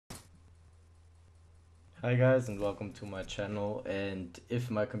Hi guys and welcome to my channel, and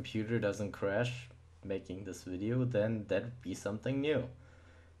if my computer doesn't crash making this video, then that'd be something new.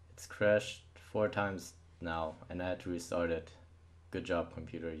 It's crashed 4 times now and I had to restart it. Good job,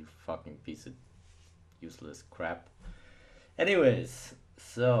 computer, you fucking piece of useless crap. Anyways,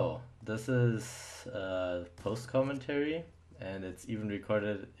 so this is post commentary and it's even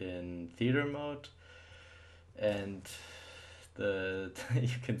recorded in theater mode, and the you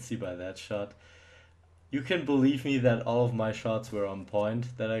can see by that shot. You can believe me that all of my shots were on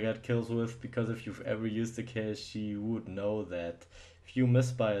point that I got kills with, because if you've ever used a KSG, you would know that if you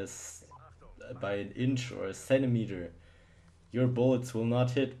miss by an inch or a centimeter, your bullets will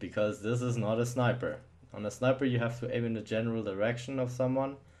not hit, because this is not a sniper. On a sniper, you have to aim in the general direction of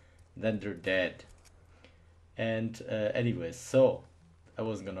someone, then they're dead. And anyways, so I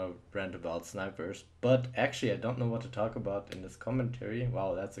wasn't gonna rant about snipers, but actually I don't know what to talk about in this commentary.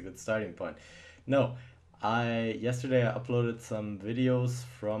 Wow, that's a good starting point. No, yesterday I uploaded some videos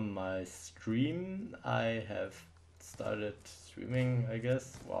from my stream. I have started streaming, I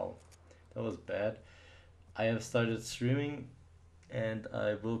guess. Wow, that was bad. I have started streaming and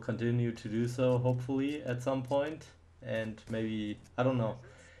I will continue to do so, hopefully at some point, and maybe, I don't know,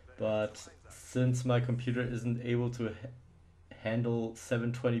 but since my computer isn't able to handle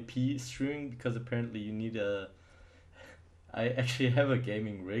 720p streaming, because apparently you need a I actually have a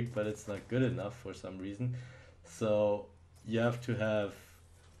gaming rig, but it's not good enough for some reason. So you have to have,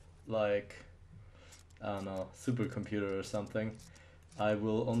 like, I don't know, supercomputer or something. I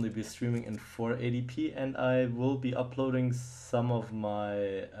will only be streaming in 480p, and I will be uploading some of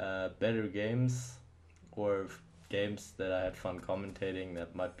my better games, or games that I had fun commentating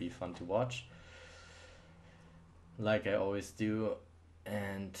that might be fun to watch, like I always do.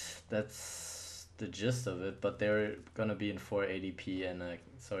 And that's the gist of it, but they're gonna be in 480p, and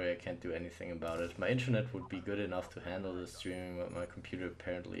sorry, I can't do anything about it. My internet would be good enough to handle the streaming, but my computer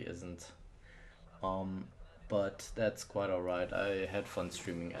apparently isn't. Um, but that's quite alright. I had fun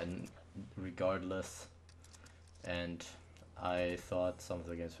streaming and regardless, and I thought some of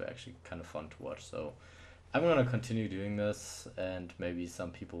the games were actually kind of fun to watch, so I'm gonna continue doing this, and maybe some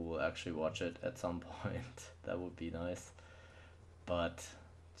people will actually watch it at some point. That would be nice. But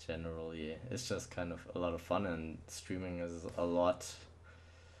generally, it's just kind of a lot of fun, and streaming is a lot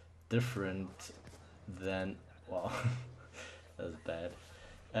different than, well, that's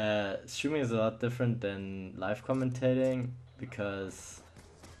bad. Streaming is a lot different than live commentating, because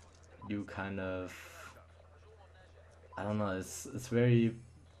you kind of, I don't know, it's very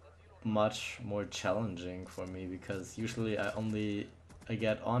much more challenging for me, because usually I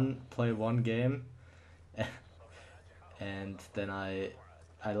get on, play one game, and then I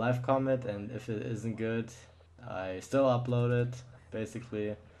live comment, and if it isn't good, I still upload it. Basically,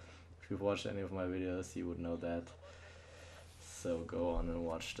 if you've watched any of my videos, you would know that. So go on and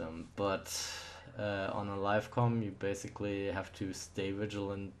watch them. But on a live com, you basically have to stay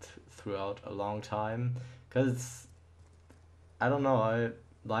vigilant throughout a long time, because I don't know, I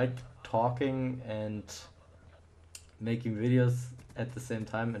like talking and making videos at the same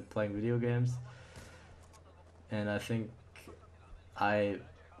time and playing video games. And I think I,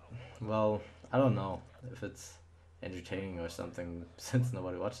 well, I don't know if it's entertaining or something since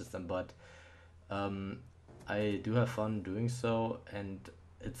nobody watches them, but um, I do have fun doing so, and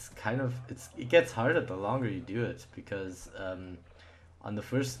it gets harder the longer you do it, because on the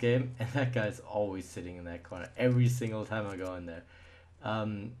first game, and that guy's always sitting in that corner every single time I go in there.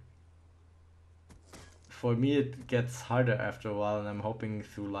 Um, for me, it gets harder after a while, and I'm hoping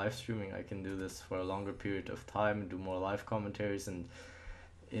through live streaming I can do this for a longer period of time and do more live commentaries, and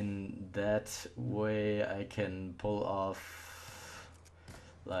in that way I can pull off,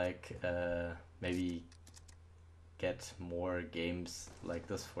 like, maybe get more games like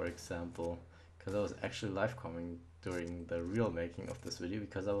this, for example, because I was actually live commenting during the real making of this video,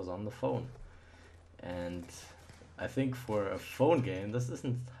 because I was on the phone. And I think for a phone game this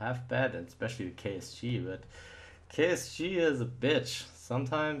isn't half bad, and especially the KSG, but KSG is a bitch.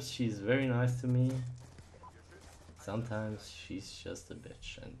 Sometimes she's very nice to me, sometimes she's just a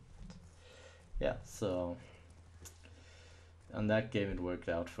bitch. And yeah, so on that game it worked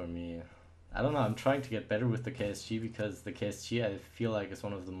out for me. I don't know, I'm trying to get better with the KSG, because the KSG, I feel like, is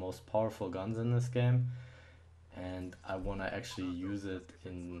one of the most powerful guns in this game, and I want to actually use it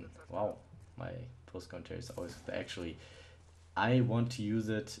in, wow, my post commentary is always actually, I want to use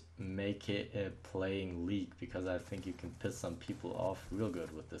it, make it a playing league, because I think you can piss some people off real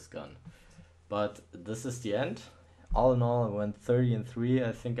good with this gun. But this is the end. All in all, I went 30-3.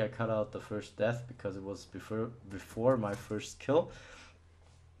 I think I cut out the first death because it was before my first kill.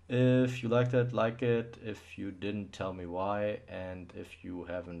 If you liked it, like it. If you didn't, tell me why. And if you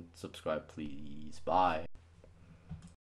haven't subscribed, please. Bye.